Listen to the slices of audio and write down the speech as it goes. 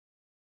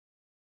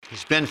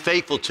He's been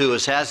faithful to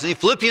us, hasn't he?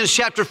 Philippians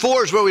chapter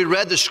 4 is where we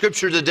read the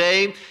scripture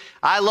today.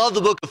 I love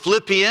the book of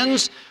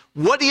Philippians.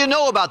 What do you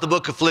know about the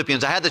book of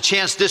Philippians? I had the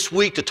chance this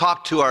week to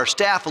talk to our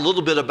staff a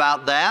little bit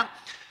about that.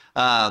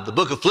 The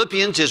book of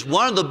Philippians is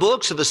one of the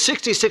books of the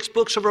 66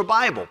 books of our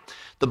Bible.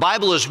 The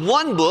Bible is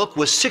one book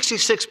with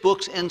 66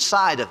 books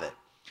inside of it.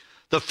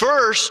 The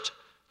first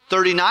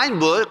 39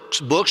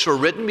 books were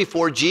written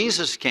before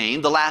Jesus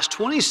came. The last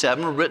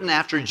 27 were written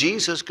after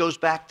Jesus goes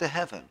back to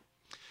heaven.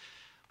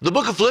 The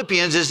book of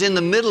Philippians is in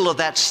the middle of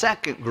that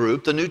second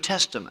group, the New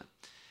Testament.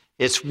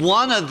 It's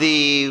one of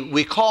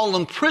we call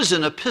them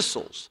prison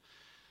epistles.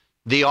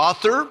 The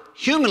author,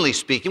 humanly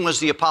speaking, was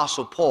the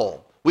Apostle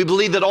Paul. We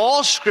believe that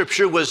all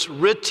Scripture was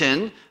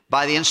written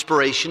by the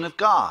inspiration of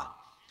God.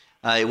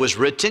 It was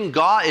written,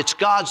 it's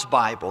God's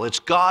Bible, it's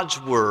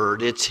God's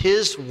Word, it's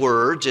His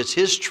words, it's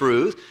His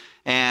truth,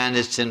 and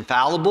it's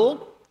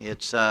infallible.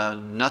 It's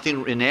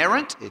nothing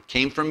inerrant. It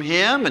came from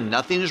Him, and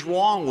nothing is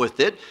wrong with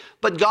it.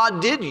 But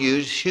God did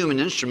use human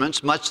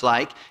instruments, much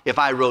like if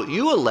I wrote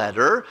you a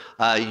letter,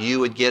 you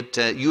would get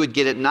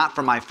it not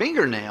from my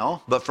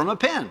fingernail, but from a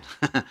pen.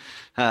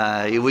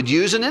 It would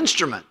use an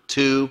instrument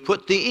to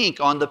put the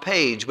ink on the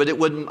page, but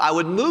I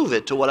would move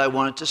it to what I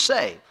wanted to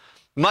say.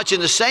 Much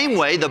in the same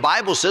way, the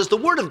Bible says the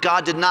Word of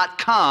God did not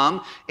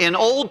come in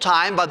old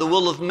time by the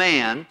will of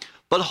man,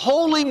 but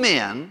holy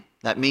men,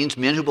 that means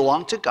men who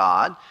belong to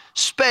God,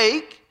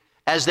 spake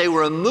as they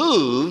were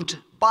moved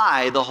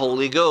by the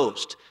Holy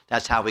Ghost.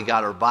 That's how we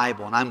got our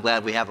Bible, and I'm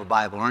glad we have a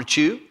Bible, aren't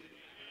you?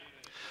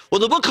 Well,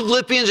 the book of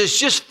Philippians is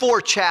just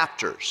 4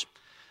 chapters.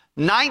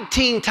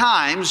 19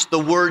 times the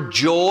word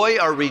joy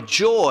or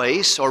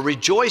rejoice or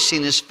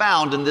rejoicing is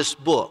found in this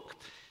book.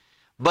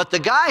 But the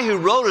guy who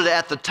wrote it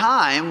at the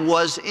time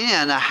was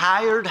in a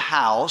hired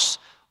house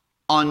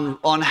on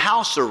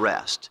house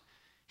arrest.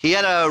 He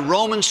had a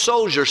Roman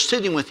soldier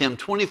sitting with him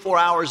 24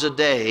 hours a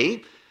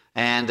day,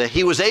 and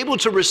he was able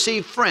to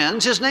receive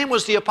friends. His name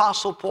was the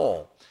Apostle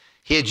Paul.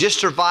 He had just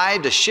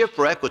survived a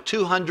shipwreck with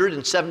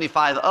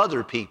 275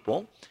 other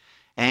people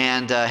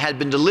and had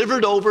been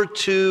delivered over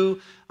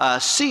to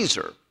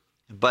Caesar.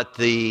 But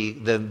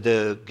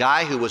the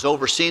guy who was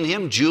overseeing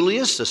him,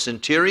 Julius, the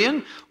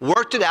centurion,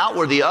 worked it out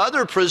where the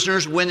other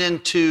prisoners went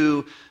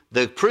into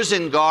the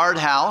prison guard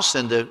house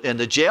and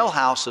the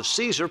jailhouse of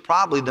Caesar,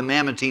 probably the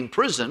Mamertine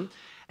prison,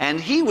 and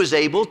he was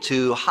able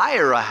to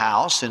hire a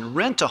house and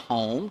rent a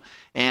home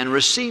and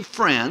receive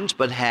friends,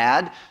 but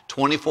had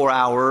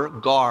 24-hour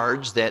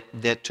guards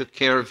that took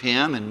care of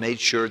him and made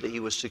sure that he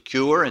was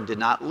secure and did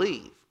not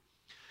leave.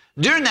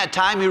 During that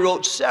time, he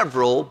wrote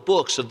several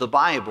books of the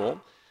Bible,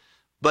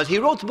 but he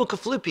wrote the book of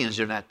Philippians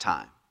during that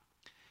time.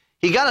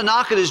 He got a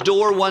knock at his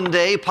door one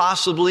day,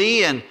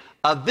 possibly, and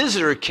a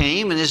visitor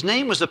came, and his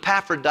name was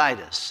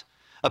Epaphroditus.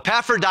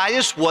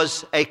 Epaphroditus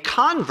was a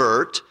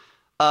convert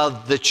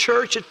of the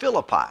church at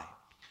Philippi.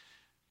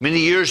 Many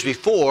years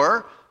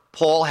before,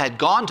 Paul had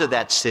gone to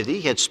that city.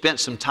 He had spent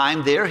some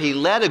time there. He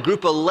led a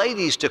group of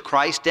ladies to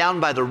Christ down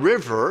by the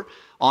river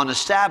on a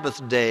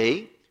Sabbath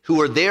day who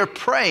were there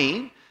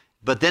praying,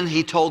 but then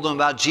he told them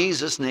about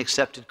Jesus and they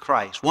accepted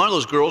Christ. One of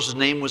those girls'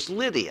 name was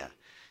Lydia.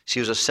 She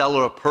was a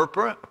seller of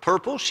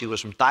purple. She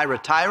was from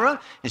Thyatira,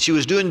 and she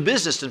was doing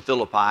business in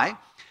Philippi.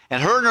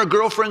 And her and her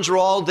girlfriends were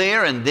all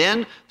there, and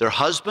then their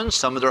husbands,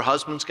 some of their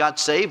husbands got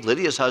saved.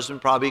 Lydia's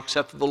husband probably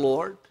accepted the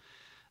Lord.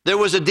 There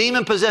was a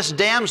demon-possessed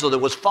damsel that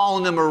was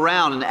following them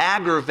around and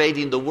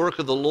aggravating the work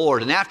of the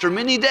Lord. And after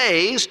many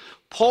days,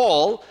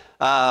 Paul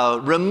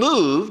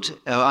removed,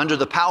 under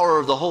the power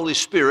of the Holy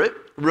Spirit,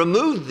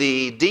 removed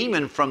the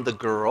demon from the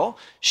girl.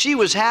 She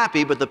was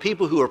happy, but the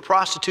people who were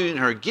prostituting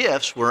her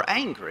gifts were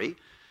angry,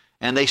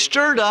 and they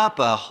stirred up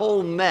a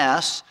whole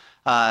mess.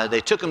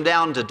 They took him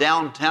down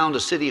to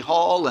City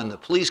Hall, and the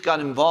police got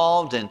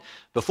involved, and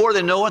before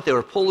they know it, they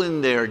were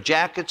pulling their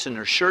jackets and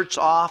their shirts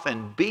off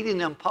and beating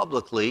them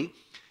publicly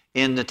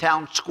in the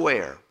town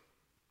square,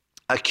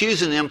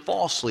 accusing them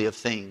falsely of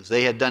things.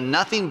 They had done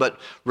nothing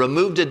but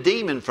removed a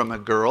demon from a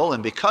girl,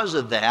 and because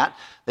of that,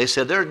 they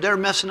said, they're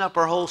messing up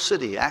our whole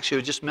city. Actually,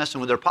 it was just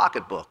messing with their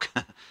pocketbook.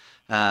 It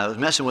was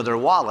messing with their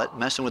wallet,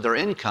 messing with their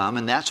income,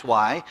 and that's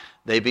why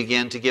they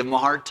began to give them a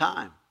hard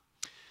time.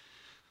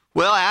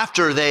 Well,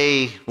 after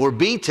they were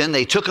beaten,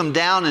 they took him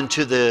down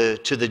to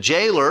the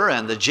jailer,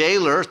 and the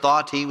jailer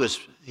thought he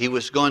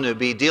was going to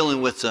be dealing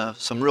with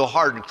some real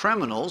hardened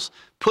criminals,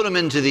 put him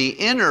into the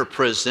inner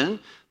prison,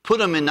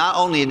 put him in not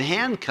only in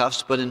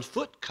handcuffs, but in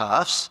foot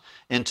cuffs,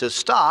 into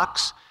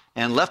stocks,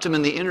 and left him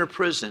in the inner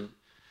prison.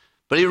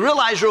 But he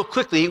realized real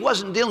quickly he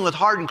wasn't dealing with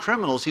hardened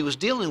criminals, he was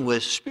dealing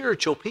with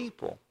spiritual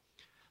people.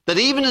 That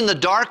even in the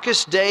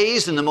darkest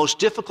days and the most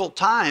difficult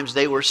times,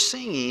 they were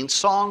singing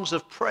songs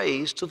of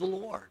praise to the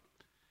Lord.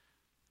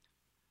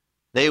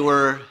 They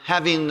were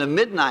having the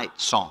midnight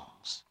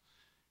songs,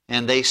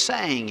 and they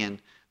sang,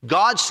 and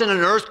God sent an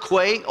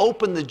earthquake,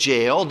 opened the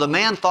jail. The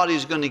man thought he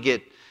was going to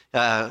get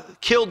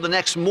killed the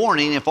next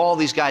morning if all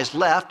these guys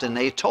left, and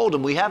they told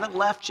him, we haven't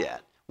left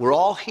yet. We're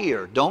all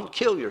here. Don't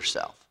kill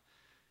yourself.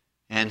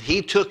 And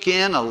he took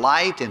in a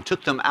light and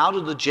took them out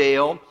of the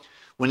jail.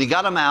 When he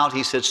got them out,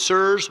 he said,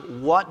 "Sirs,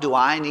 what do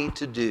I need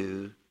to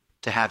do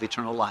to have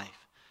eternal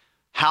life?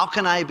 How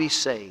can I be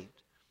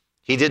saved?"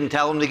 He didn't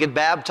tell them to get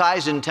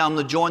baptized, didn't tell them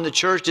to join the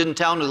church, didn't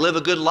tell them to live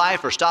a good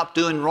life or stop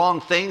doing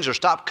wrong things or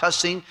stop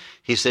cussing.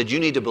 He said, you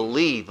need to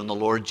believe in the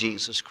Lord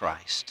Jesus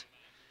Christ,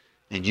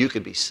 and you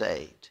could be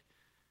saved.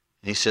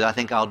 And he said, I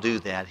think I'll do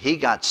that. He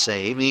got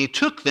saved, and he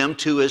took them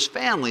to his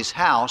family's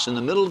house in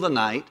the middle of the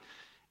night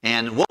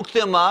and woke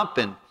them up,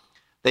 and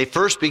they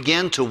first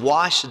began to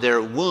wash their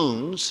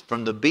wounds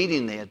from the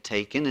beating they had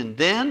taken, and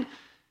then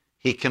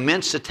he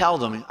commenced to tell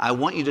them, I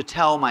want you to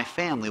tell my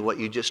family what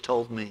you just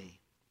told me.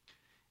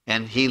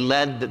 And they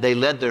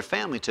led their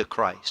family to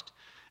Christ.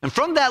 And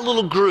from that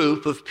little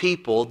group of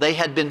people, they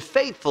had been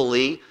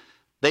faithfully,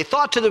 they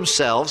thought to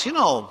themselves,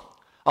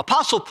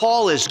 Apostle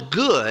Paul is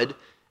good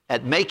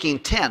at making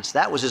tents.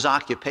 That was his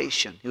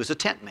occupation. He was a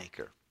tent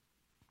maker.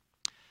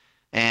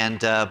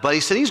 But he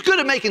said he's good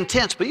at making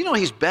tents, but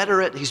he's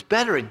better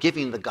at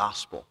giving the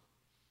gospel.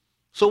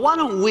 So why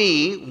don't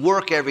we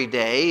work every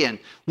day, and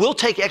we'll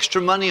take extra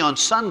money on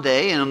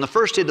Sunday, and on the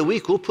first day of the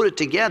week we'll put it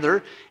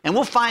together, and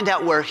we'll find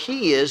out where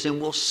he is,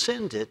 and we'll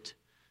send it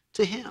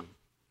to him.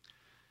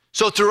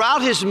 So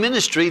throughout his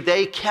ministry,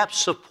 they kept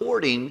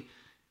supporting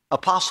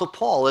Apostle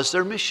Paul as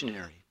their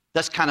missionary.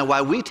 That's kind of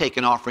why we take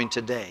an offering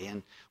today,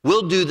 and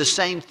we'll do the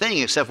same thing,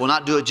 except we'll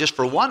not do it just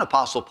for one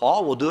Apostle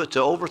Paul, we'll do it to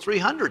over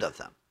 300 of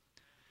them.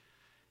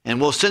 And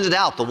we'll send it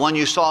out. The one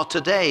you saw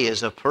today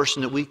is a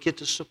person that we get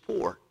to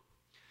support.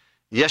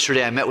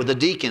 Yesterday I met with the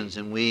deacons,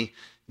 and we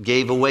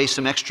gave away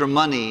some extra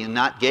money, and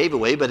not gave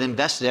away, but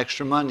invested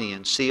extra money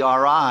in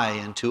CRI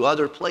and to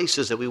other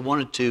places that we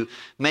wanted to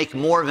make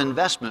more of an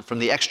investment from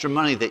the extra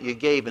money that you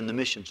gave in the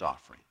missions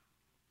offering.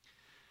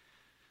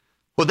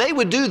 Well, they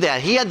would do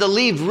that. He had to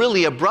leave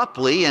really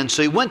abruptly, and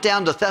so he went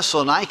down to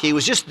Thessalonica. He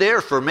was just there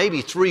for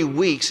maybe 3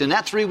 weeks. In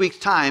that 3 week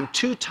time,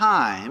 2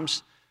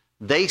 times,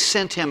 they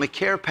sent him a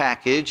care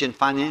package and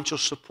financial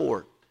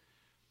support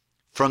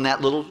from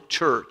that little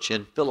church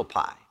in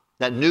Philippi,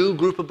 that new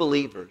group of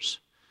believers.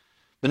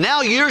 But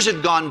now years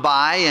had gone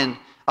by, and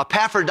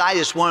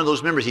Epaphroditus, one of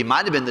those members, he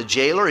might have been the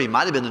jailer, he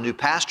might have been the new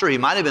pastor, he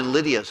might have been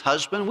Lydia's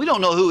husband. We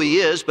don't know who he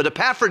is, but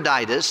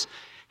Epaphroditus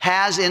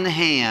has in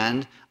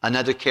hand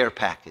another care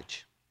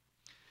package.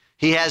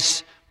 He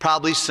has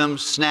probably some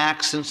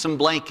snacks and some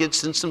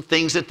blankets and some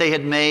things that they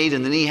had made,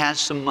 and then he has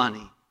some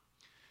money.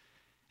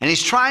 And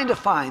he's trying to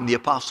find the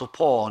Apostle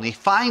Paul, and he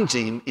finds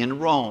him in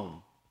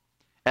Rome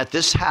at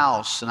this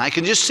house. And I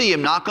can just see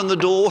him knock on the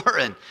door,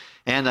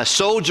 and a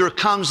soldier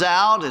comes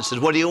out and says,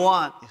 what do you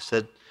want? He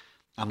said,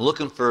 I'm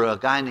looking for a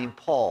guy named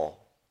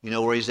Paul. You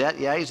know where he's at?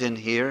 Yeah, he's in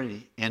here.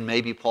 And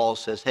maybe Paul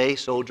says, hey,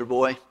 soldier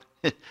boy,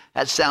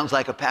 that sounds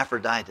like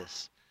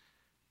Epaphroditus.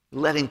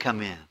 Let him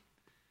come in.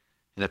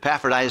 And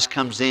Epaphroditus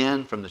comes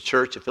in from the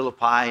church of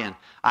Philippi, and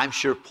I'm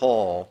sure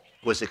Paul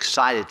was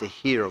excited to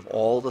hear of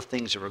all the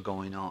things that were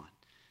going on.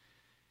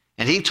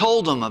 And he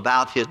told them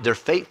about their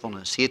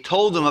faithfulness. He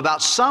told them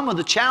about some of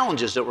the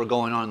challenges that were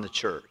going on in the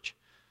church.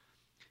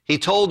 He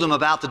told them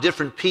about the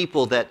different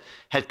people that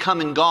had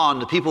come and gone,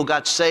 the people who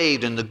got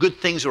saved, and the good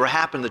things that were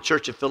happening in the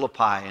church of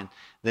Philippi. And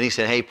then he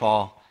said, hey,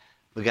 Paul,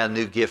 we got a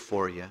new gift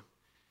for you.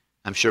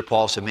 I'm sure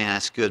Paul said, man,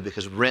 that's good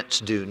because rent's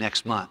due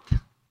next month.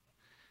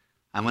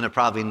 I'm going to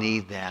probably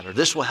need that. Or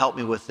this will help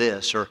me with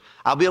this. Or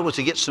I'll be able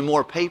to get some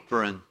more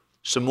paper and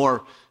some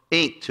more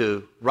ink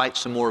to write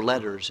some more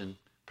letters. And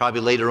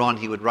probably later on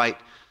he would write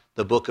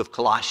the book of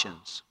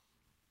Colossians.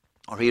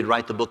 Or he'd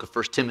write the book of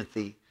 1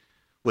 Timothy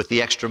with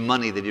the extra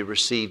money that he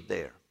received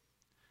there.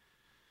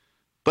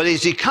 But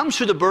as he comes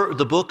through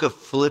the book of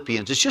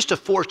Philippians, it's just a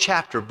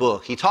 4-chapter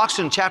book. He talks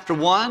in chapter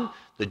 1,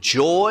 the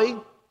joy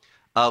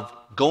of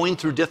going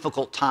through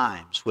difficult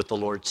times with the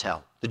Lord's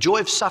help. The joy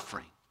of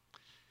suffering.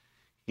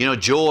 You know,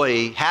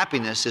 joy,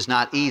 happiness is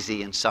not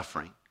easy in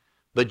suffering,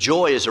 but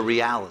joy is a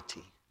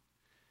reality.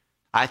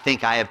 I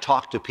think I have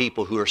talked to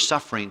people who are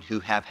suffering who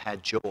have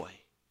had joy.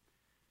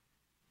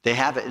 They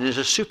have it, and it's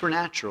a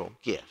supernatural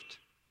gift.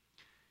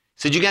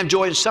 He said you can have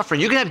joy in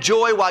suffering. You can have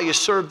joy while you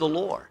serve the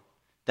Lord.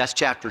 That's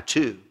chapter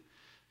 2.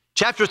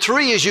 Chapter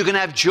 3 is you can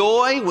have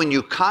joy when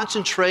you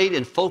concentrate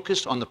and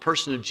focus on the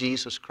person of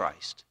Jesus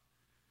Christ.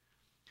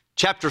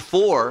 Chapter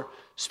 4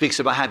 speaks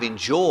about having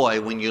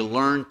joy when you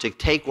learn to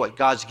take what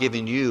God's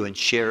given you and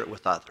share it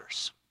with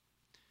others.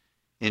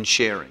 In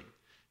sharing.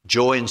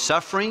 Joy in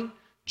suffering,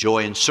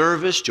 joy in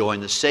service, joy in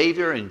the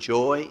Savior, and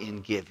joy in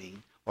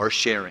giving or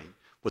sharing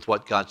with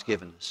what God's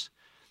given us.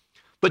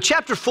 But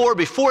chapter 4,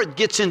 before it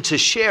gets into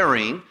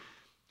sharing,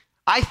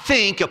 I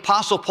think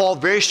Apostle Paul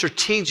very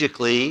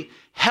strategically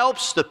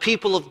helps the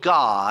people of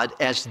God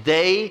as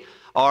they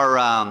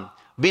are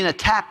being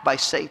attacked by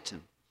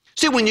Satan.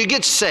 See, when you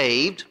get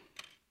saved,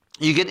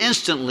 you get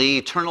instantly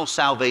eternal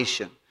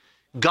salvation.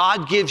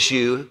 God gives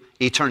you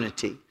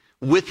eternity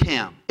with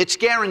Him. It's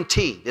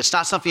guaranteed. It's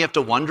not something you have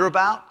to wonder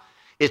about.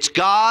 It's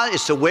God,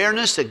 it's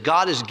awareness that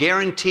God is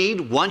guaranteed.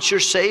 Once you're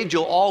saved,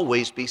 you'll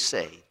always be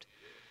saved.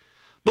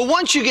 But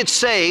once you get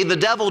saved, the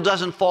devil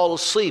doesn't fall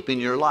asleep in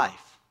your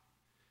life.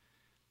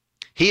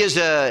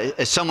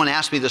 As someone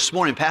asked me this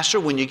morning,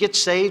 Pastor, when you get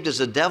saved, does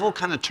the devil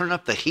kind of turn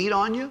up the heat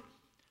on you?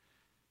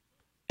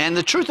 And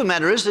the truth of the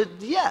matter is that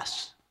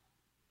yes.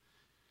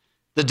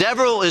 The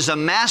devil is a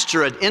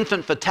master at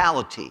infant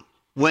fatality.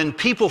 When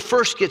people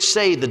first get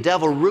saved, the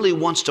devil really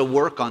wants to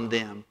work on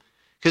them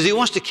because he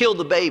wants to kill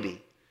the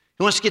baby.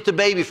 He wants to get the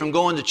baby from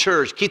going to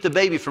church, keep the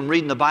baby from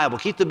reading the Bible,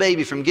 keep the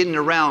baby from getting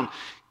around,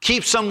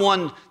 keep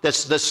someone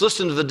that's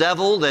listening to the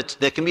devil that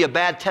can be a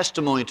bad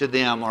testimony to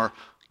them or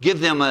give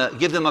them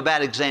a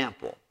bad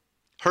example,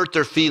 hurt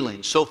their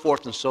feelings, so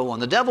forth and so on.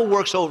 The devil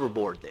works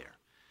overboard there.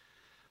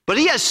 But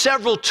he has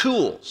several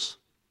tools,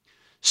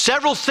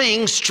 several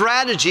things,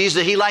 strategies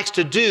that he likes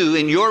to do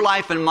in your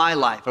life and my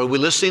life. Are we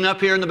listening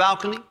up here in the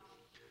balcony?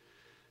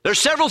 There are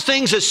several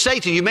things that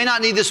Satan, you may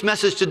not need this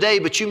message today,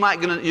 but you're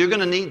going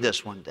to need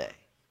this one day.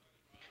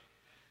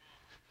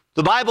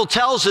 The Bible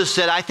tells us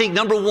that I think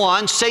number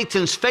one,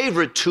 Satan's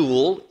favorite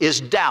tool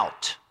is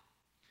doubt.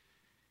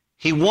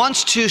 He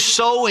wants to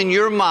sow in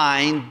your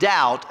mind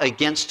doubt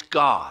against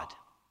God.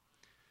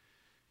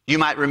 You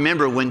might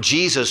remember when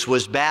Jesus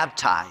was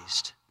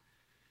baptized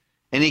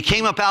and he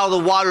came up out of the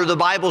water. The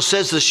Bible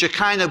says the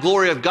Shekinah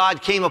glory of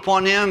God came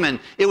upon him, and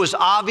it was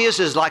obvious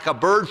as like a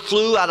bird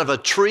flew out of a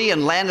tree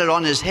and landed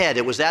on his head.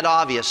 It was that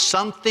obvious.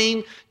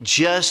 Something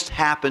just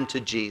happened to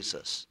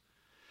Jesus.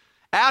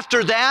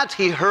 After that,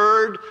 he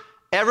heard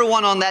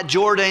everyone on that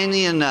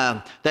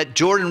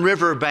Jordan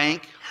River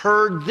bank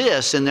heard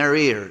this in their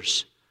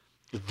ears.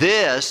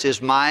 This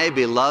is my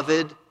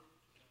beloved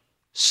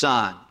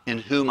Son, in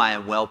whom I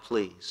am well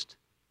pleased.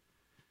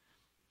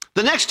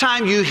 The next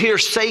time you hear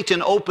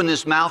Satan open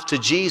his mouth to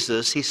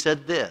Jesus, he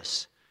said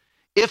this,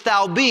 if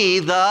thou be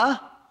the...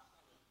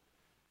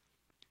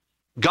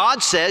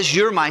 God says,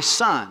 you're my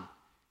son.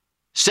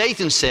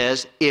 Satan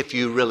says, if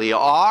you really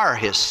are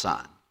his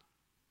son.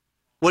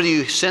 What do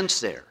you sense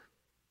there?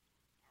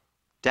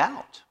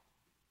 Doubt.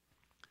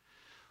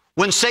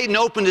 When Satan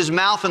opened his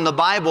mouth in the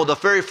Bible the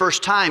very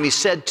first time, he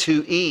said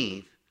to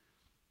Eve,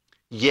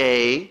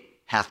 yea,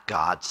 hath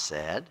God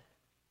said,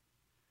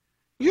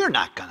 you're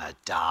not going to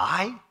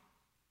die.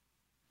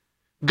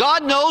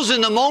 God knows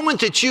in the moment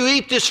that you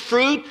eat this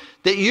fruit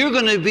that you're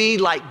going to be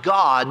like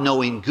God,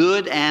 knowing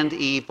good and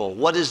evil.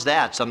 What is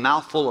that? It's a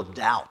mouthful of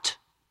doubt.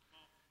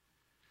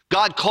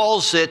 God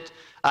calls it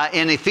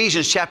in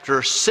Ephesians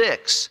chapter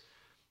 6.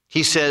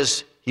 He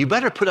says, you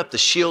better put up the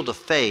shield of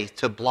faith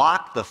to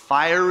block the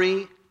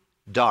fiery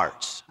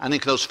darts. I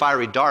think those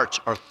fiery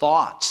darts are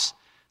thoughts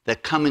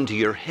that come into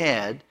your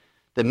head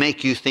that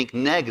make you think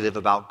negative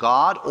about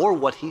God or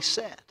what he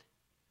said.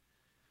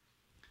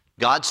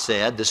 God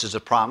said, this is a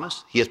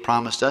promise. He has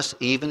promised us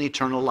even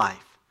eternal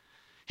life.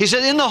 He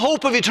said, in the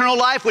hope of eternal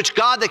life, which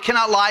God that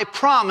cannot lie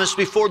promised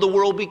before the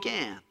world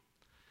began.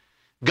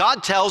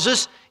 God tells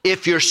us,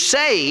 if you're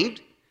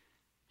saved,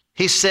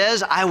 he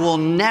says, I will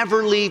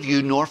never leave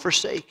you nor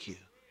forsake you.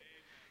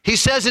 He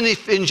says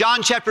in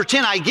John chapter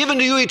 10, I give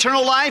unto you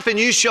eternal life, and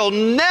you shall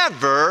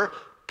never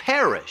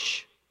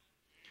perish.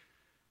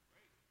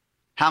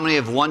 How many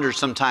have wondered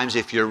sometimes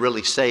if you're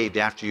really saved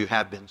after you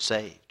have been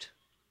saved?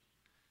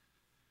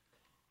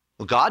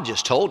 Well, God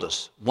just told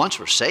us, once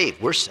we're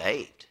saved, we're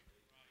saved.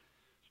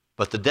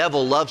 But the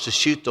devil loves to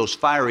shoot those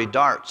fiery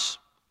darts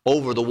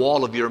over the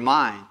wall of your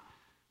mind,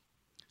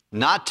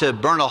 not to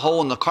burn a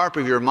hole in the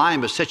carpet of your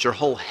mind, but set your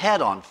whole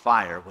head on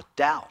fire with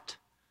doubt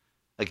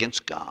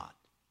against God.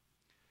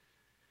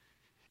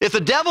 If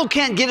the devil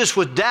can't get us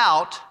with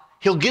doubt,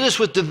 he'll get us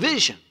with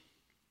division.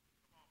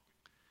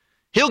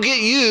 He'll get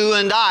you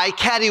and I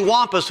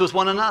cattywampus with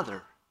one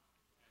another.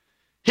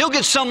 He'll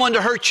get someone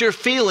to hurt your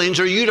feelings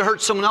or you to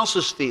hurt someone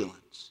else's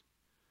feelings.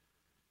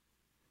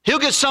 He'll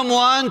get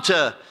someone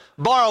to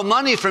borrow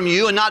money from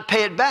you and not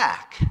pay it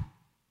back.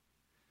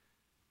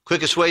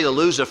 Quickest way to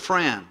lose a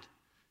friend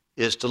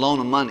is to loan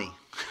them money.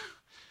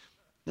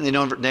 And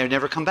they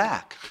never come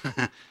back.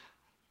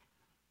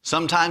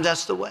 Sometimes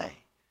that's the way.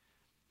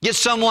 Get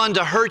someone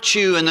to hurt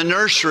you in the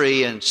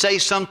nursery and say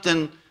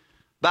something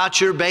about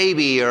your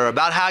baby or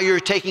about how you're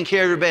taking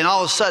care of your baby, and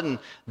all of a sudden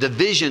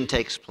division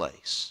takes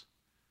place.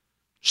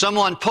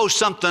 Someone posts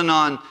something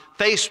on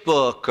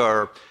Facebook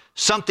or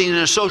something in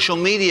a social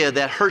media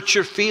that hurts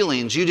your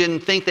feelings. You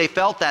didn't think they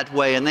felt that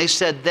way, and they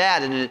said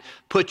that, and it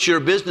put your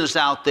business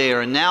out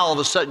there, and now all of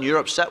a sudden you're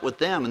upset with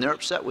them, and they're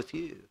upset with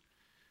you.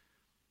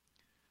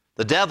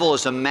 The devil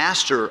is a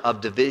master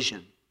of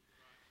division.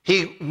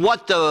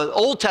 What the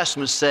Old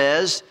Testament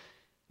says,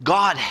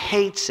 God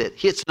hates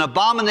it. It's an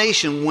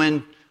abomination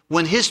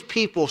when his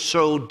people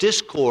sow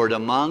discord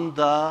among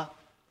the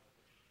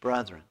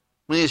brethren.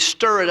 When you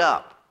stir it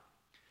up.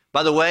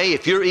 By the way,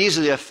 if you're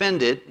easily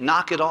offended,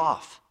 knock it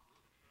off.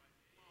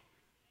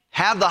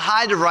 Have the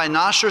hide of a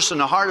rhinoceros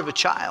and the heart of a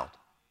child.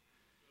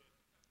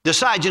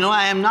 Decide,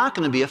 I am not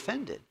going to be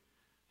offended.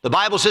 The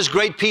Bible says,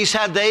 great peace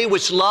have they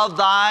which love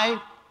thy.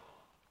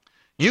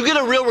 You get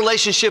a real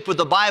relationship with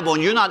the Bible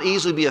and you'll not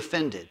easily be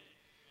offended.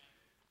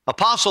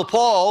 Apostle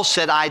Paul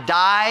said, I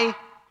die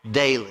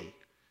daily.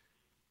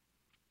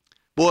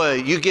 Boy,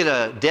 you get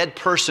a dead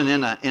person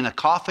in a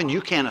coffin,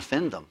 you can't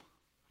offend them.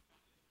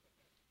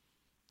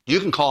 You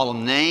can call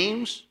them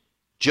names,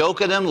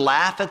 joke at them,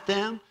 laugh at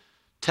them,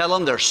 tell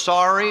them they're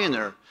sorry and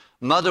their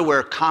mother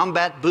wear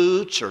combat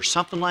boots or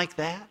something like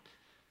that.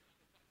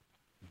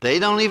 They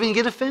don't even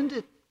get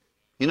offended.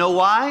 You know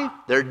why?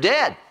 They're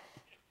dead.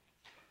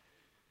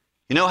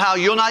 You know how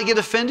you'll not get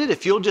offended?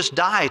 If you'll just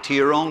die to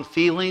your own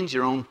feelings,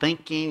 your own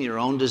thinking, your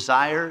own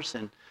desires,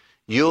 and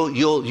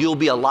you'll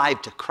be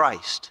alive to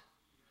Christ.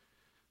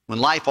 When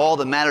life, all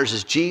that matters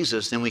is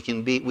Jesus, then we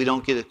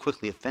don't get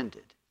quickly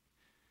offended.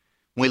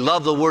 When we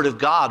love the Word of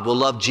God, we'll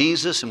love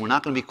Jesus, and we're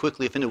not going to be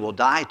quickly offended. We'll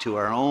die to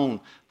our own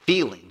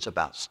feelings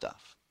about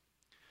stuff.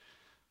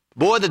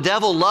 Boy, the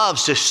devil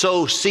loves to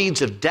sow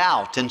seeds of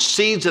doubt and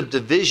seeds of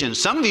division.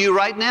 Some of you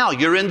right now,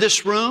 you're in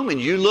this room and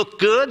you look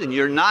good and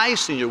you're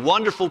nice and you're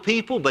wonderful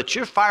people, but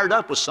you're fired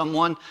up with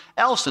someone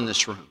else in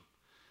this room.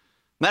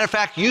 Matter of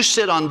fact, you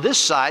sit on this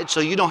side so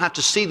you don't have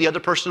to see the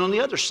other person on the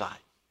other side.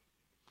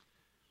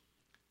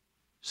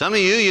 Some of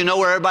you know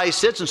where everybody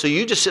sits, and so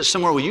you just sit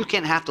somewhere where you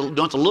don't have to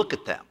look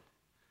at them.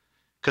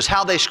 Because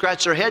how they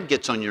scratch their head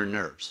gets on your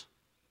nerves.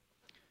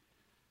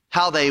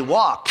 How they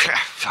walk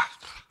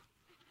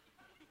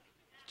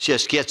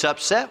just gets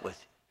upset with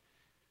you.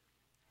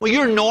 Well,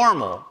 you're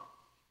normal,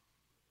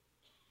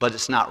 but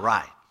it's not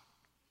right.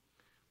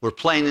 We're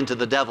playing into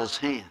the devil's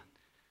hand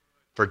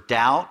for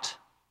doubt,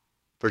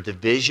 for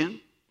division.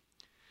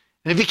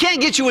 And if he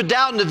can't get you with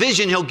doubt and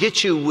division, he'll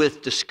get you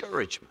with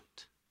discouragement.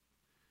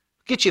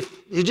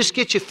 He'll just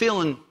get you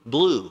feeling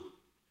blue.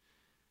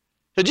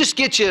 He'll just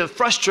get you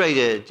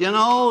frustrated.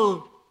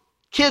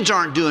 Kids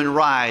aren't doing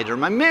right, or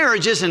my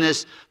marriage isn't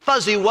as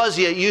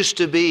fuzzy-wuzzy it used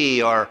to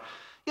be, or,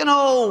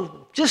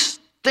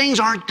 just things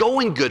aren't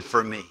going good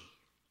for me.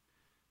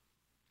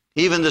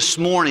 Even this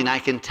morning, I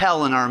can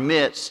tell in our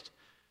midst,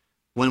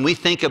 when we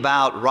think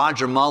about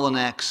Roger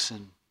Mullinex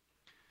and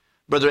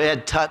Brother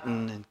Ed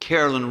Tutton and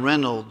Carolyn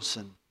Reynolds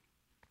and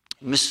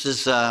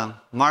Mrs.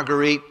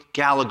 Marguerite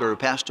Gallagher, who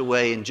passed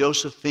away, and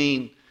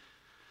Josephine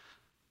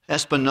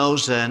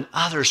Espinoza and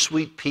other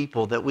sweet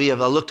people that we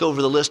have. I looked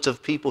over the list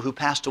of people who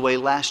passed away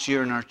last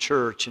year in our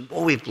church, and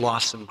boy, we've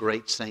lost some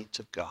great saints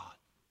of God.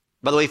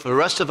 By the way, for the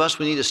rest of us,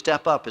 we need to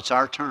step up. It's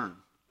our turn.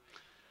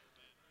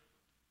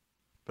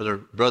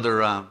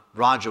 Brother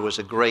Roger was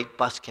a great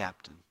bus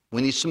captain.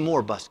 We need some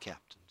more bus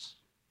captains.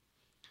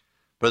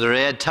 Brother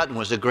Ed Tutton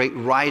was a great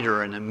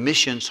writer and a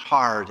missions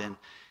heart, and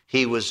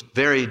he was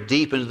very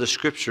deep into the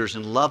scriptures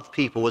and loved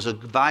people, was a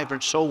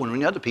vibrant soul, and we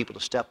need other people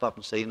to step up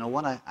and say, you know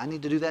what, I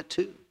need to do that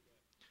too.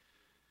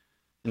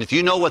 And if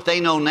you know what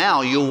they know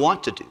now, you'll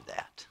want to do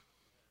that.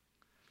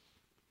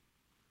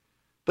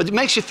 But it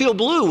makes you feel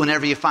blue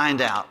whenever you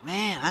find out,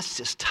 man, that's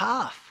just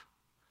tough.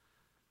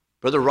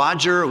 Brother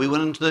Roger, we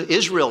went into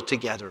Israel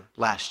together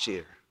last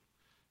year.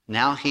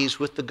 Now he's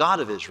with the God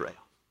of Israel.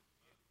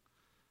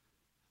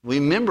 We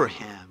remember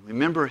him.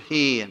 Remember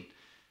he and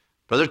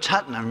Brother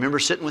Tutton, I remember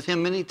sitting with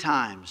him many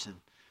times and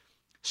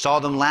saw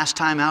them last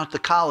time out at the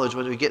college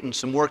where they were getting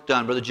some work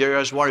done. Brother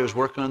Jerry Oswari was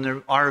working on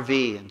their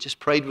RV, and just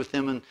prayed with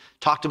them and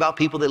talked about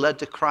people they led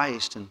to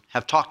Christ, and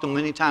have talked to them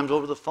many times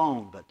over the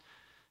phone. But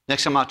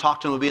next time I talk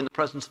to them, we'll be in the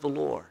presence of the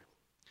Lord.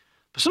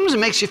 But sometimes it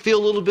makes you feel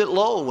a little bit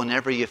low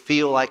whenever you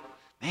feel like,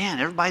 man,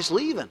 everybody's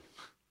leaving.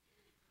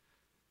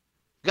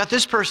 Got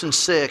this person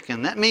sick,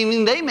 and that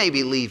means they may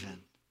be leaving.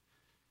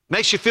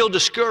 Makes you feel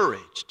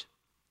discouraged.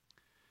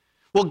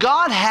 Well,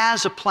 God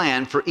has a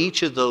plan for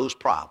each of those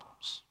problems.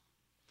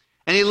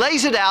 And he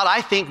lays it out, I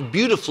think,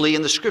 beautifully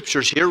in the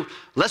scriptures here.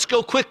 Let's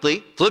go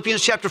quickly.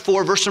 Philippians chapter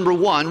 4, verse number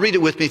 1. Read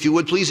it with me, if you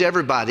would, please,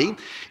 everybody.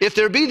 If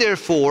there be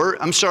therefore,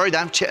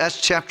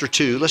 that's chapter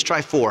 2. Let's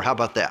try 4. How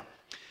about that?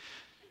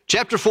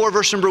 Chapter 4,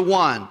 verse number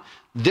 1.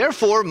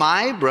 Therefore,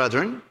 my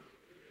brethren,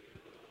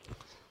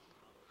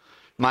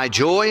 my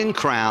joy and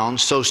crown,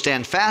 so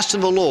stand fast in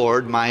the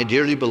Lord, my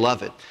dearly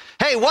beloved.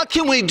 Hey, what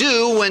can we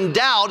do when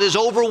doubt is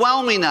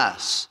overwhelming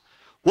us?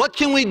 What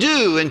can we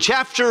do? In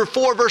chapter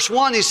 4, verse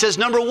 1, he says,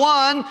 number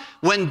 1,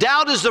 when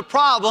doubt is the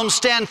problem,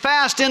 stand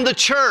fast in the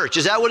church.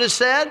 Is that what it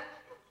said?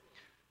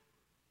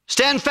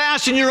 Stand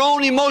fast in your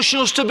own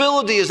emotional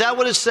stability. Is that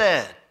what it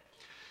said?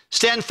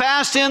 Stand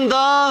fast in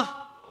the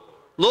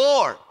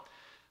Lord.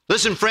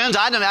 Listen, friends,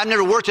 I've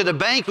never worked at a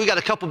bank. We got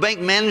a couple bank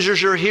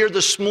managers who are here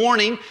this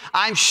morning.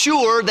 I'm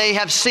sure they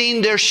have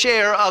seen their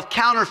share of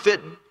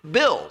counterfeit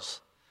bills.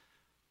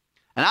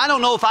 And I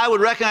don't know if I would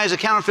recognize a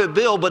counterfeit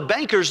bill, but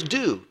bankers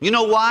do. You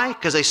know why?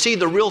 Because they see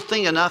the real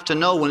thing enough to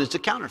know when it's a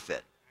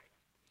counterfeit.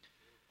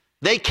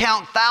 They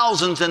count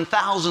thousands and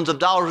thousands of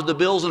dollars of the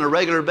bills on a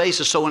regular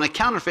basis, so when a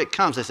counterfeit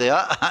comes, they say,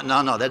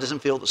 no, that doesn't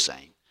feel the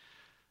same.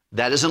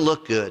 That doesn't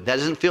look good. That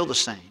doesn't feel the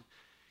same.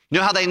 You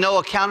know how they know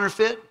a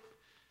counterfeit?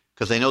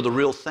 Because they know the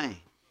real thing.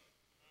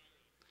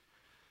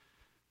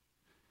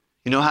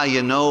 You know how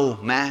you know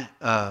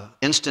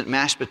instant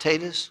mashed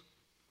potatoes?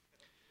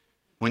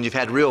 When you've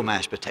had real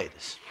mashed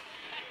potatoes.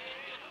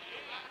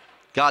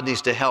 God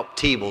needs to help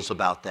Teebles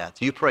about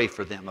that. You pray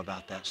for them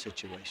about that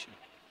situation.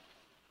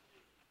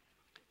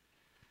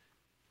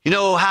 You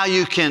know how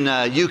you can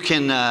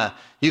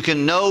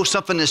know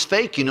something is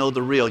fake? You know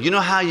the real. You know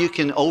how you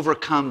can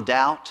overcome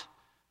doubt?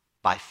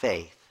 By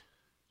faith.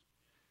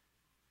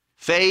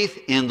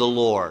 Faith in the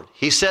Lord.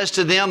 He says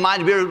to them,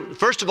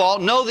 first of all,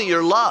 know that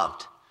you're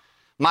loved.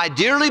 My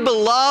dearly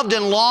beloved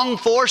and longed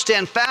for,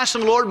 stand fast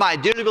in the Lord, my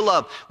dearly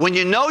beloved. When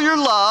you know you're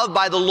loved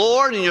by the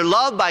Lord and you're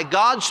loved by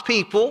God's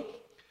people,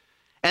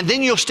 and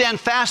then you'll stand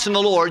fast in the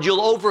Lord,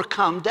 you'll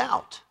overcome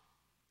doubt.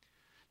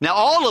 Now,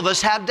 all of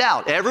us have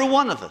doubt, every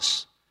one of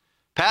us.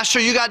 Pastor,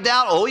 you got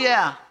doubt? Oh,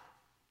 yeah.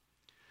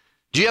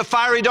 Do you have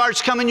fiery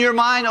darts come in your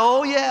mind?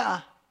 Oh,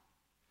 yeah.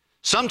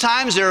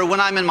 Sometimes they're when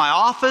I'm in my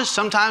office.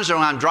 Sometimes they're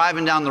when I'm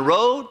driving down the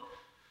road.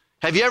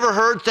 Have you ever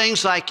heard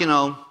things like,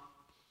 God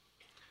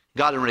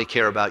doesn't really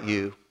care about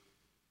you.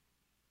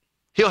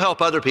 He'll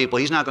help other people.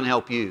 He's not going to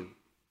help you.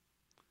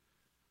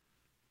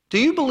 Do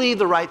you believe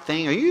the right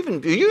thing? Are you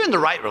in the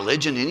right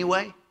religion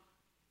anyway?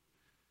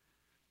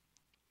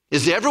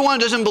 Is everyone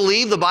who doesn't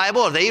believe the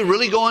Bible, are they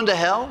really going to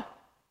hell?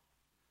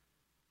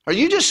 Are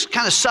you just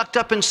kind of sucked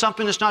up in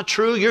something that's not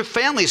true? Your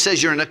family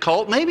says you're in a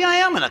cult. Maybe I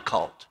am in a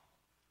cult.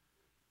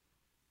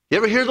 You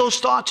ever hear those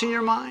thoughts in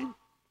your mind?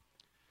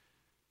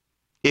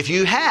 If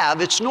you have,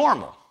 it's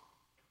normal.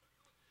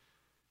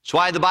 That's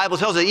why the Bible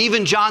tells us that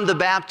even John the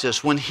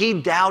Baptist, when he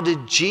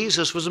doubted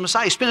Jesus was the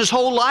Messiah, he spent his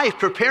whole life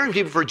preparing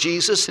people for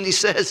Jesus, and he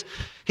says,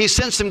 he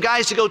sent some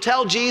guys to go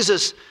tell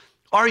Jesus,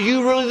 are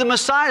you really the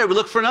Messiah? We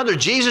look for another.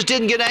 Jesus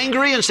didn't get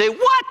angry and say,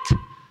 what?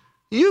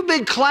 You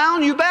big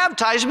clown, you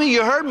baptized me.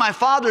 You heard my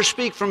Father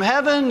speak from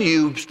heaven.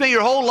 You spent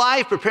your whole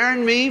life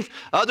preparing me,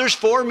 others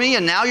for me,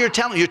 and now you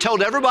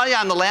told everybody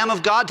I'm the Lamb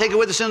of God, take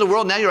away the sin of the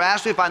world. Now you're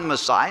asking me if I'm the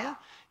Messiah?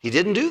 He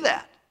didn't do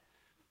that.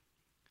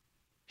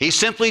 He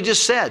simply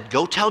just said,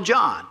 go tell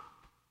John.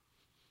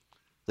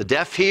 The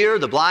deaf hear,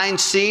 the blind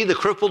see, the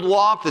crippled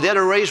walk, the dead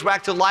are raised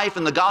back to life,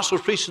 and the gospel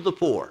is preached to the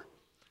poor.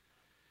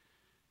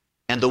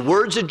 And the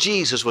words of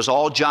Jesus was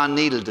all John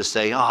needed to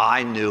say, oh,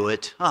 I knew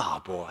it.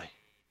 Oh, boy.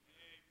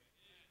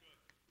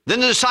 Then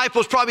the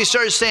disciples probably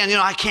started saying,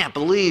 I can't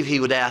believe he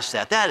would ask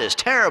that. That is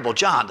terrible.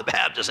 John the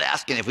Baptist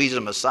asking if he's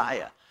the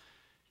Messiah.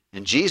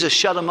 And Jesus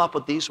shut him up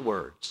with these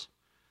words.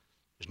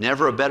 There's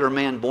never a better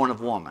man born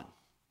of woman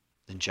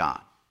than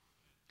John.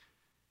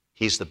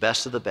 He's the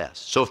best of the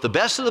best. So if the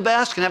best of the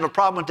best can have a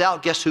problem with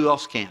doubt, guess who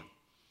else can?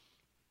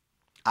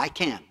 I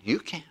can. You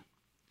can.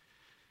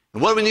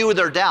 And what do we do with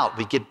our doubt?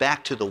 We get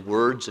back to the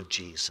words of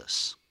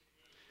Jesus.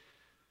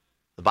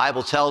 The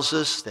Bible tells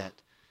us that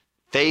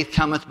faith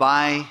cometh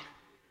by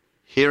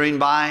hearing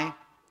by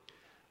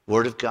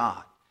word of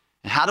God.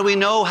 And how do we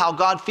know how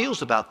God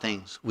feels about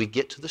things? We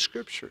get to the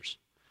scriptures.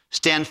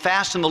 Stand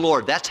fast in the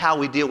Lord. That's how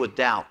we deal with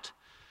doubt.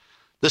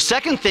 The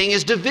second thing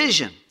is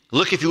division.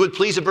 Look, if you would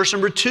please, at verse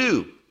number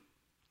 2.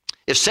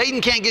 If Satan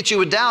can't get you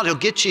with doubt, he'll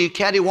get you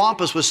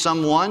cattywampus with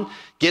someone,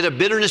 get a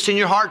bitterness in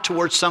your heart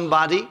towards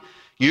somebody.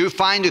 You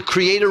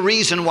create a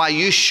reason why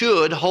you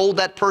should hold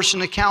that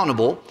person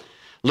accountable.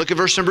 Look at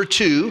verse number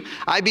 2.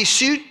 I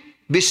beseech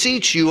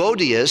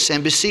Euodias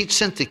and beseech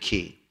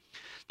Syntyche,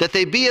 that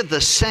they be of the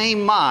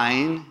same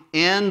mind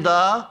in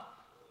the...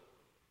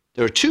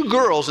 There were two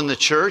girls in the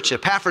church.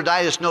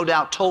 Epaphroditus no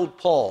doubt told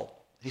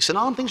Paul. He said,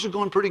 things are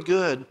going pretty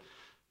good.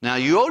 Now,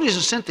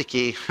 Euodias and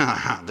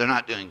Syntyche, they're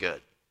not doing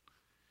good.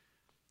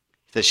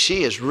 That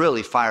she is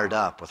really fired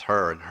up with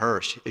her, and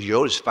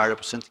Euodias is fired up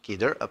with Syntyche.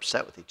 They're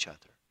upset with each other.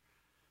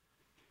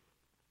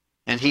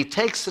 And he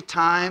takes the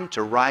time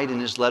to write in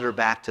his letter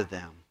back to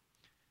them.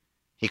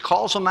 He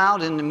calls them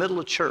out in the middle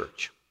of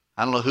church.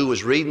 I don't know who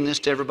was reading this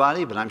to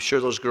everybody, but I'm sure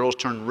those girls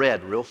turned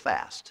red real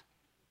fast.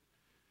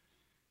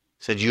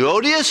 He said,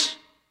 Euodias,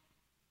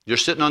 you're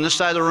sitting on this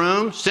side of the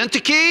room.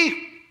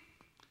 Syntyche,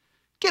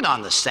 get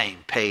on the same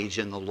page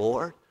in the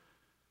Lord.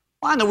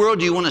 Why in the world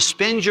do you want to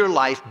spend your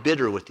life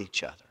bitter with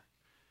each other?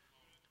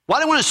 Why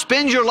do you want to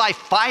spend your life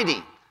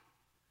fighting?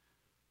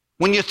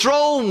 When you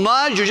throw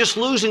mud, you're just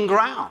losing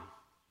ground.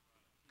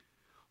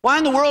 Why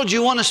in the world do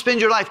you want to spend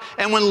your life?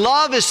 And when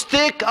love is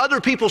thick, other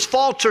people's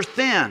faults are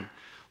thin.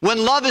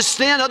 When love is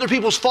thin, other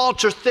people's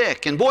faults are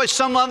thick. And boy,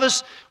 some of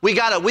us, we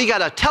got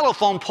a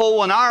telephone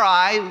pole in our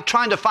eye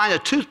trying to find a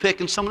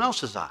toothpick in someone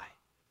else's eye.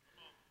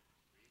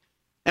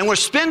 And we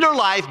spend our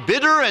life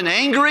bitter and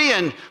angry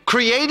and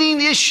creating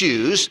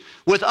issues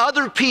with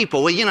other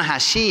people. Well, you know how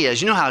she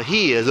is. You know how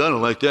he is. I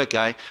don't like that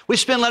guy. We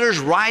spend letters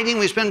writing.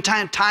 We spend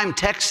time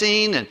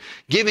texting and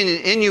giving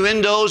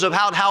innuendos of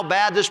how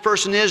bad this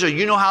person is, or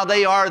you know how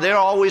they are. They're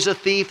always a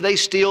thief. They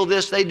steal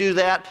this. They do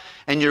that.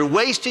 And you're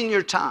wasting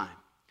your time.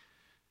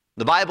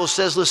 The Bible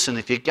says, listen,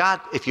 if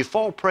you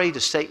fall prey to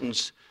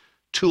Satan's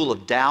tool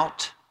of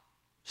doubt,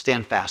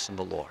 stand fast in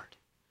the Lord.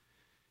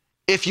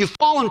 If you've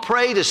fallen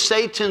prey to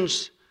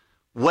Satan's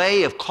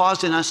way of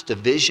causing us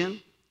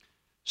division,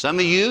 some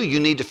of you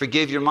need to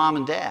forgive your mom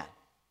and dad.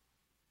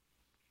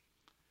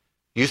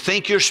 You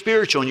think you're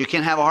spiritual and you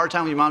can't have a hard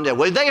time with your mom and dad.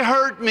 Well, they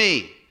hurt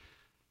me.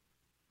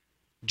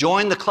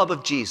 Join the club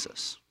of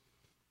Jesus.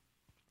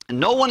 And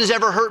no one has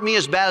ever hurt me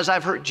as bad as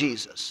I've hurt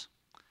Jesus.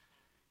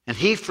 And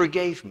he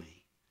forgave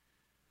me.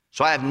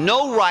 So I have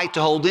no right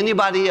to hold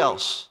anybody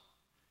else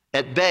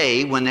at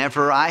bay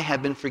whenever I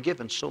have been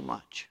forgiven so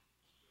much.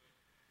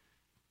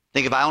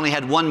 think if I only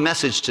had one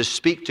message to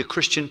speak to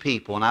Christian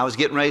people and I was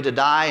getting ready to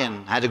die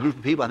and had a group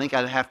of people, I think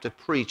I'd have to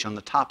preach on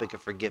the topic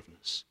of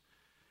forgiveness.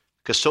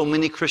 Because so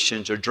many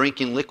Christians are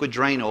drinking liquid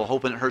Drano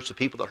hoping it hurts the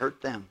people that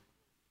hurt them.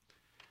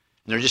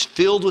 And they're just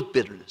filled with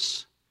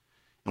bitterness.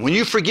 And when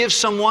you forgive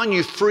someone,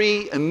 you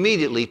free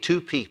immediately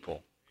two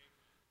people.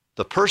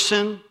 The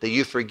person that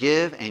you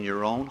forgive and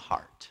your own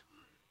heart.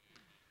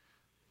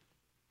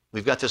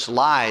 We've got this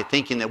lie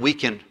thinking that we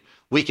can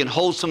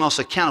hold someone else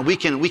accountable.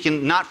 We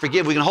can not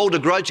forgive. We can hold a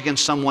grudge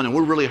against someone and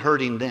we're really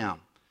hurting them.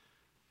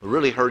 We're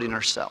really hurting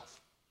ourselves.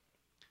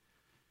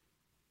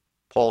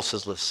 Paul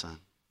says, listen,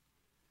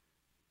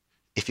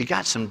 if you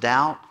got some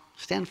doubt,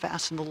 stand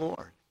fast in the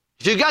Lord.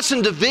 If you've got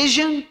some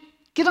division,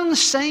 get on the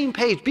same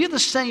page. Be of the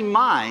same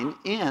mind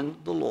in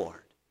the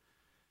Lord.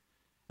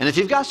 And if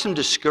you've got some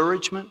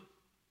discouragement,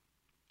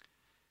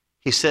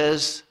 he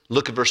says,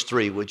 look at verse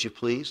 3, would you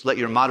please? Let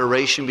your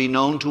moderation be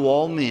known to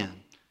all men.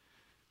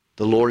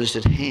 The Lord is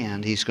at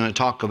hand. He's going to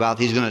talk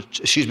about,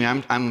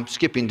 I'm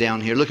skipping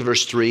down here. Look at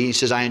verse 3. He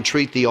says, I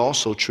entreat thee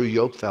also, true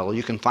yokefellow.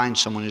 You can find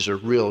someone who's a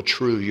real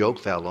true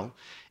yokefellow.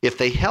 If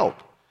they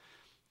help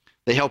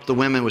the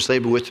women which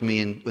labor with me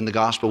in the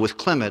gospel, with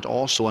Clement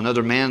also,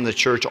 another man in the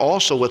church,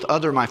 also with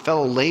other my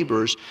fellow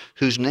laborers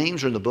whose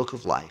names are in the book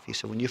of life. He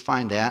said, when you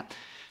find that,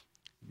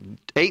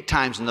 8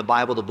 times in the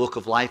Bible the book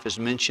of life is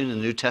mentioned in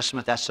the New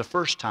Testament. That's the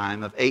first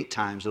time of 8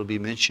 times it'll be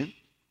mentioned.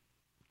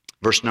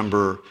 Verse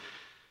number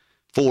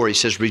 4, he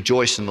says,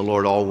 rejoice in the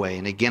Lord always.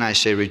 And again I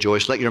say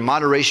rejoice. Let your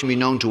moderation be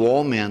known to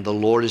all men. The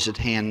Lord is at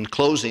hand. In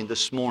closing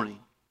this morning,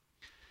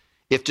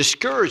 if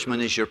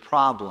discouragement is your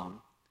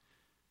problem,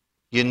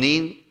 you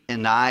need,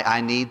 and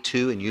I need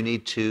to, and you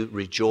need to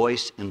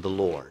rejoice in the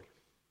Lord.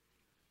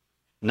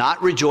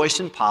 Not rejoice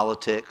in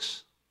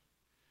politics.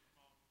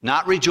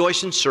 Not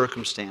rejoice in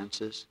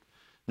circumstances.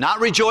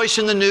 Not rejoice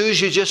in the news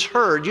you just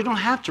heard. You don't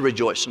have to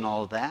rejoice in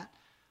all of that.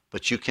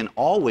 But you can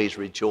always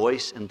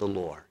rejoice in the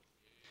Lord.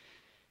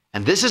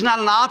 And this is not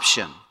an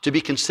option to be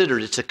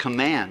considered. It's a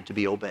command to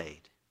be obeyed.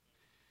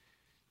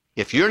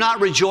 If you're not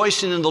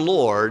rejoicing in the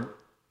Lord,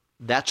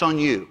 that's on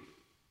you.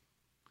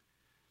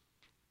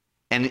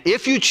 And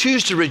if you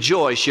choose to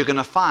rejoice, you're going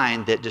to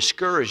find that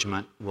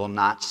discouragement will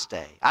not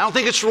stay. I don't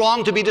think it's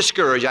wrong to be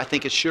discouraged. I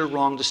think it's sure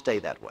wrong to stay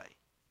that way.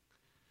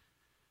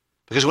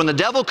 Because when the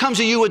devil comes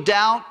to you with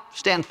doubt,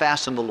 stand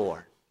fast in the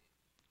Lord.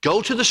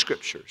 Go to the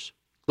Scriptures.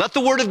 Let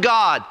the Word of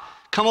God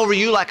come over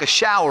you like a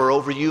shower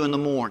over you in the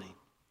morning.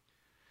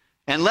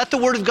 And let the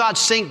Word of God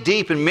sink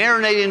deep and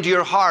marinate into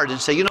your heart and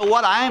say, you know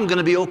what, I am going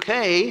to be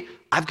okay.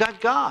 I've got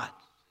God.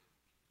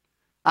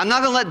 I'm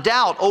not going to let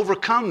doubt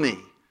overcome me.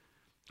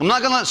 I'm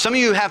not going to let, some of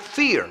you have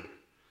fear.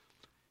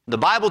 The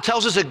Bible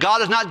tells us that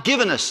God has not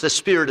given us the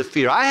spirit of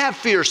fear. I have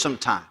fear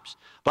sometimes.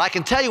 But I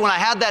can tell you when I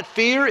had that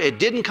fear, it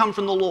didn't come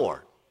from the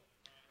Lord.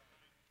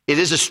 It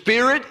is a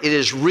spirit. It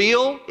is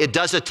real. It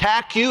does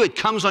attack you. It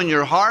comes on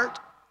your heart.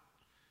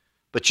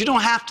 But you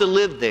don't have to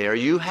live there.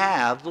 You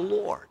have the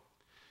Lord.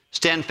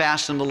 Stand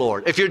fast in the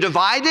Lord. If you're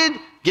divided,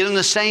 get in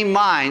the same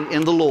mind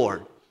in the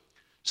Lord.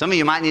 Some of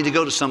you might need to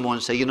go to someone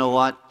and say, you know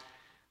what?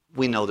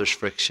 We know there's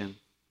friction.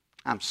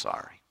 I'm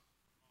sorry.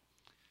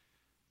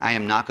 I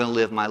am not going to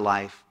live my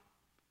life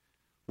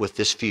with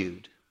this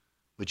feud.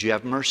 Would you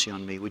have mercy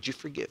on me? Would you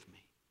forgive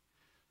me?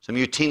 Some of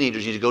you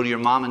teenagers need to go to your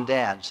mom and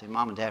dad and say,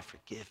 Mom and Dad,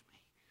 forgive me.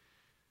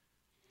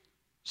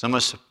 Some of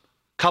us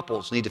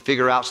couples need to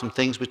figure out some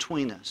things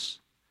between us.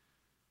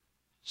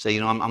 Say, you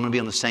know, I'm going to be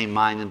on the same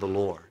mind in the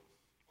Lord.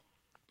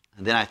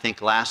 And then I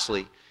think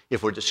lastly,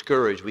 if we're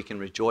discouraged, we can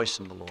rejoice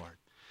in the Lord.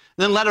 And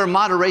then let our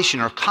moderation,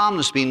 our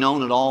calmness be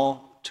known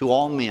to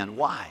all men.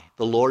 Why?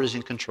 The Lord is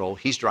in control.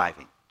 He's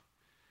driving.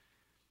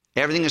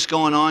 Everything that's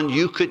going on,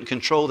 you couldn't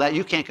control that.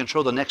 You can't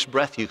control the next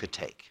breath you could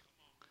take.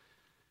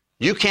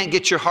 You can't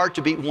get your heart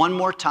to beat one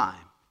more time.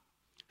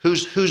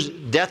 Whose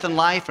death and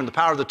life are in the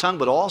power of the tongue,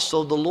 but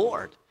also the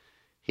Lord.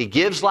 He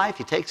gives life,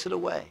 He takes it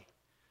away.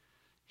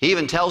 He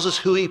even tells us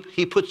who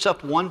he puts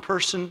up one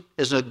person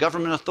as a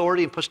government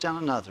authority and puts down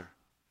another.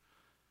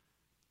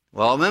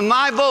 Well, in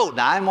my vote,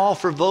 now I'm all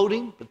for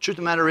voting, but the truth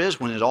of the matter is,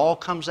 when it all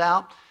comes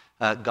out,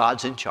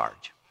 God's in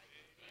charge.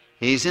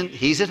 He's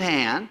at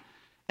hand,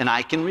 and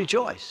I can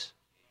rejoice.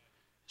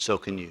 So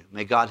can you.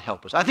 May God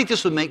help us. I think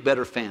this would make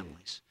better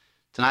families.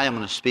 Tonight I'm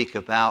going to speak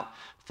about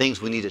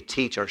things we need to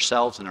teach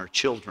ourselves and our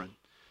children,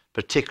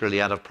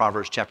 particularly out of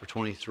Proverbs chapter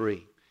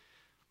 23.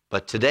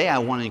 But today I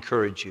want to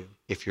encourage you,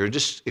 if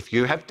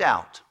you have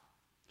doubt,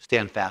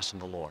 stand fast in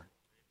the Lord.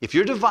 If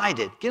you're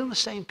divided, get on the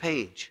same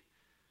page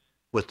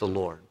with the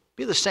Lord.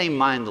 Be of the same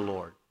mind in the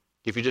Lord.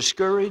 If you're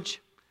discouraged,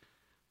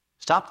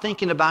 stop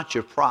thinking about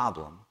your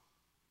problem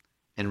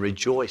and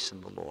rejoice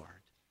in the Lord,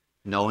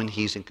 knowing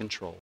He's in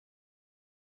control.